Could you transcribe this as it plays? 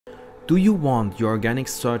Do you want your organic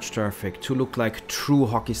search traffic to look like true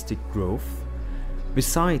hockey stick growth?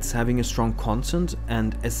 Besides having a strong content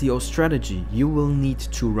and SEO strategy, you will need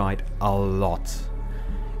to write a lot.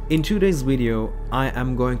 In today's video, I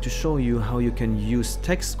am going to show you how you can use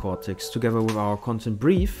Text Cortex together with our content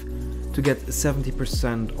brief to get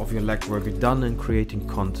 70% of your legwork done in creating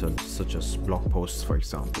content, such as blog posts, for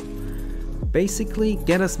example. Basically,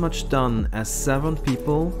 get as much done as 7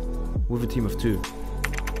 people with a team of 2.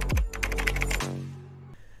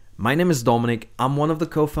 My name is Dominic. I'm one of the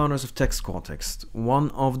co-founders of Text Cortex,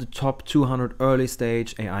 one of the top 200 early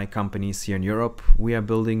stage AI companies here in Europe. We are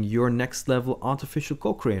building your next level artificial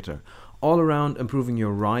co-creator, all around improving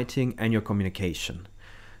your writing and your communication.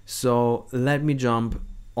 So let me jump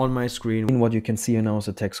on my screen. What you can see here now is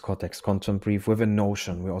a Text Cortex content brief with a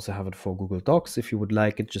Notion. We also have it for Google Docs. If you would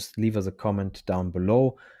like it, just leave us a comment down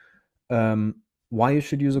below. Why you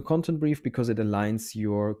should use a content brief? Because it aligns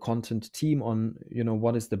your content team on,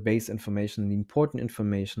 what is the base information, the important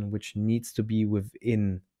information which needs to be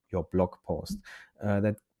within your blog post.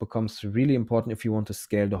 That becomes really important if you want to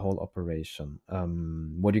scale the whole operation.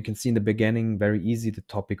 What you can see in the beginning, very easy, the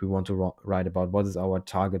topic we want to write about. What is our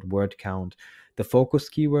target word count? The focus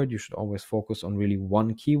keyword, you should always focus on really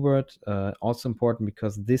one keyword. Also important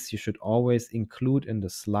because this you should always include in the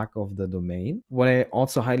slug of the domain. What I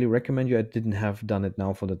also highly recommend you, I didn't have done it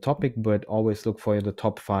now for the topic, but always look for the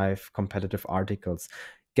top 5 competitive articles.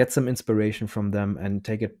 Get some inspiration from them and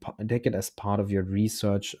take it as part of your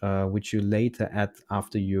research, which you later add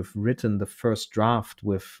after you've written the first draft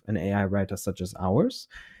with an AI writer such as ours.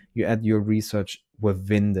 You add your research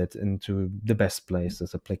within it into the best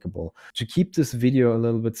places applicable. To keep this video a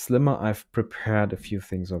little bit slimmer, I've prepared a few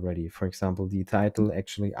things already. For example, the title,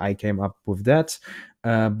 actually I came up with that,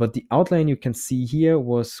 but the outline you can see here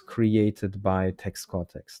was created by Text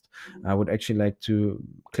Cortex. I would actually like to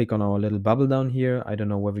click on our little bubble down here. I don't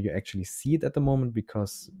know whether you actually see it at the moment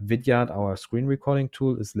because Vidyard, our screen recording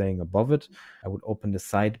tool, is laying above it. I would open the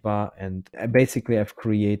sidebar and basically I've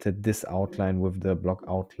created this outline with the blog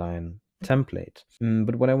outline template.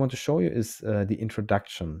 But what I want to show you is the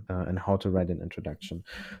introduction and how to write an introduction.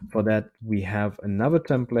 For that, we have another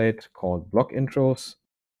template called blog intros.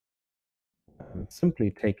 I'm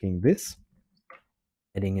simply taking this,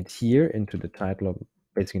 adding it here into the title of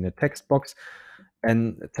basically in the text box,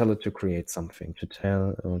 and tell it to create something,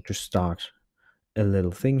 to start a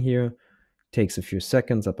little thing here. Takes a few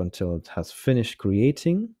seconds up until it has finished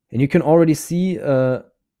creating. And you can already see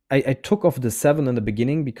I took off the 7 in the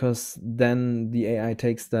beginning because then the AI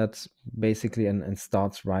takes that basically and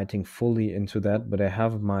starts writing fully into that. But I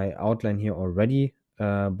have my outline here already.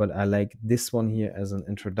 But I like this one here as an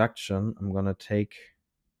introduction. I'm gonna take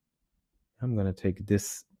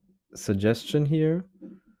this suggestion here.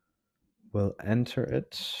 We'll enter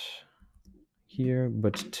it here,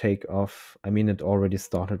 but take off. I mean, it already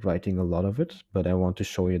started writing a lot of it, but I want to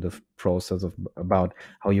show you the process about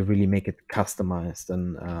how you really make it customized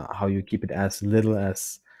and how you keep it as little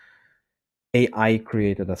as AI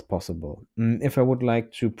created as possible. If I would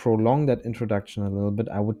like to prolong that introduction a little bit,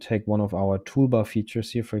 I would take one of our toolbar features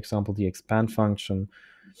here, for example, the expand function,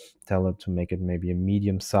 tell it to make it maybe a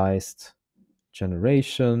medium-sized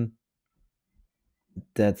generation.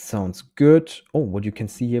 That sounds good. Oh, what you can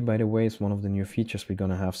see here, by the way, is one of the new features we're going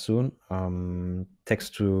to have soon.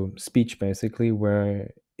 Text to speech, basically, where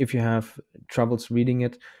if you have troubles reading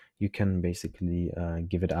it, you can basically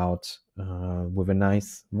give it out with a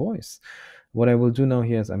nice voice. What I will do now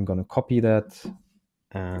here is I'm going to copy that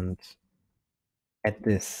and add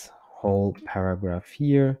this whole paragraph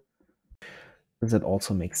here. Does that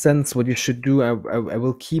also make sense? What you should do, I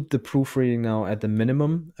will keep the proofreading now at the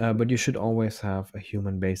minimum, but you should always have a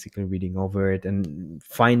human basically reading over it and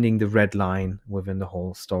finding the red line within the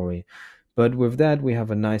whole story. But with that, we have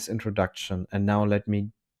a nice introduction. And now let me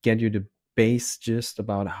get you the base gist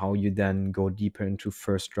about how you then go deeper into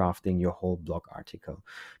first drafting your whole blog article.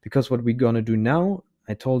 Because what we're going to do now,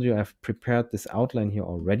 I told you I've prepared this outline here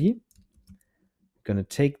already. I'm going to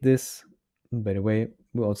take this. By the way,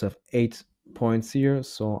 we also have 8 points here,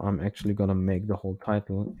 so I'm actually gonna make the whole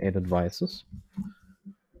title 8 advices.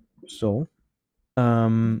 So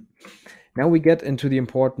now we get into the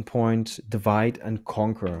important point, divide and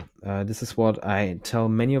conquer. This is what I tell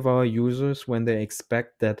many of our users when they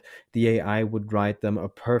expect that the AI would write them a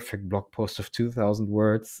perfect blog post of 2,000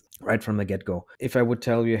 words right from the get-go. If I would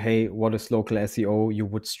tell you, hey, what is local SEO, you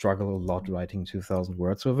would struggle a lot writing 2,000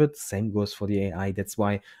 words with it. Same goes for the AI. That's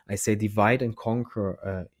why I say divide and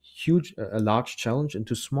conquer a large challenge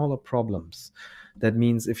into smaller problems. That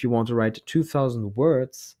means if you want to write 2,000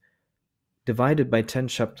 words, divide it by 10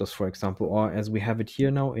 chapters, for example, or as we have it here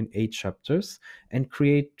now in 8 chapters, and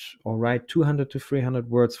create or write 200 to 300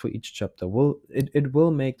 words for each chapter. It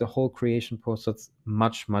will make the whole creation process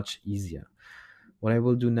much, much easier. What I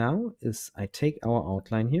will do now is I take our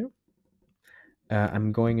outline here.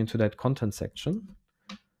 I'm going into that content section.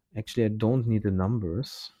 Actually, I don't need the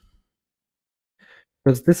numbers,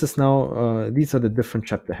 because this is now, these are the different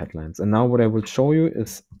chapter headlines. And now what I will show you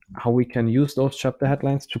is how we can use those chapter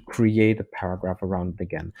headlines to create a paragraph around it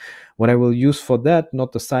again. What I will use for that,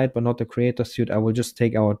 not the site, but not the creator suite, I will just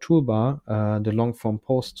take our toolbar, the long form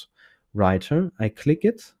post writer. I click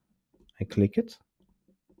it.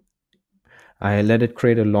 I let it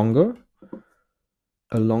create a longer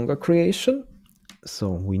creation.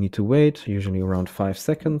 So we need to wait, usually around 5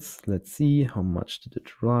 seconds. Let's see, how much did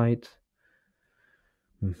it write?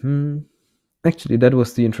 Actually, that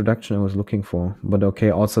was the introduction I was looking for. But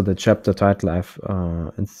okay, also the chapter title I've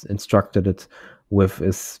instructed it with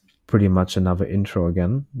is pretty much another intro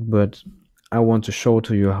again. But I want to show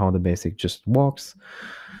to you how the basic gist works.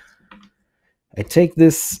 I take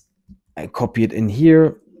this, I copy it in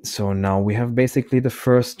here. So now we have basically the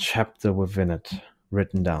first chapter within it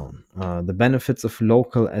written down. The benefits of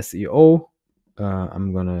local SEO.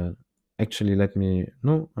 I'm gonna actually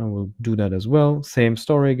I will do that as well. Same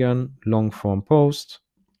story again, long form post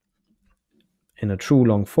in a true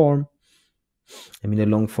long form. I mean, the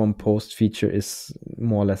long form post feature is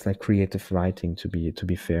more or less like creative writing, to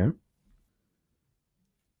be fair.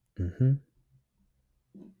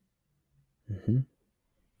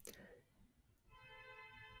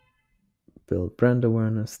 Build brand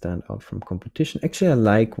awareness, stand out from competition. Actually, I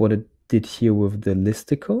like what it did here with the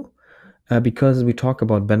listicle, because we talk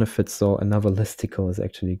about benefits, so another listicle is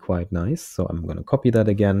actually quite nice. So I'm going to copy that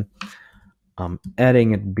again. I'm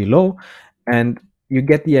adding it below, and you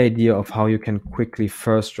get the idea of how you can quickly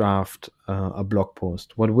first draft a blog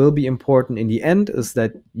post. What will be important in the end is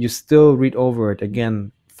that you still read over it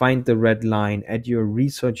again, find the red line, add your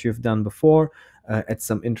research you've done before, add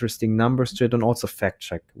some interesting numbers to it, and also fact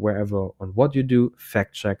check wherever on what you do,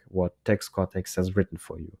 fact check what Text Cortex has written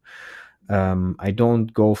for you. I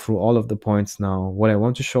don't go through all of the points now. What I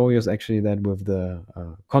want to show you is actually that with the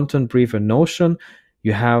content brief and Notion,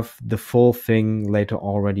 you have the full thing later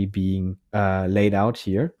already being laid out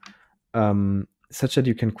here, such that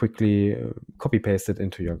you can quickly copy paste it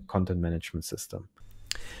into your content management system.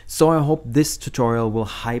 So I hope this tutorial will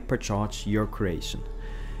hypercharge your creation.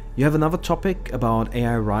 You have another topic about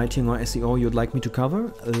AI writing or SEO you'd like me to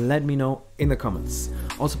cover? Let me know in the comments.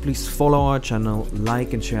 Also, please follow our channel,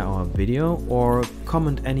 like and share our video, or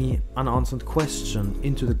comment any unanswered question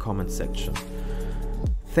into the comment section.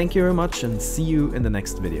 Thank you very much, and see you in the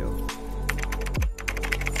next video.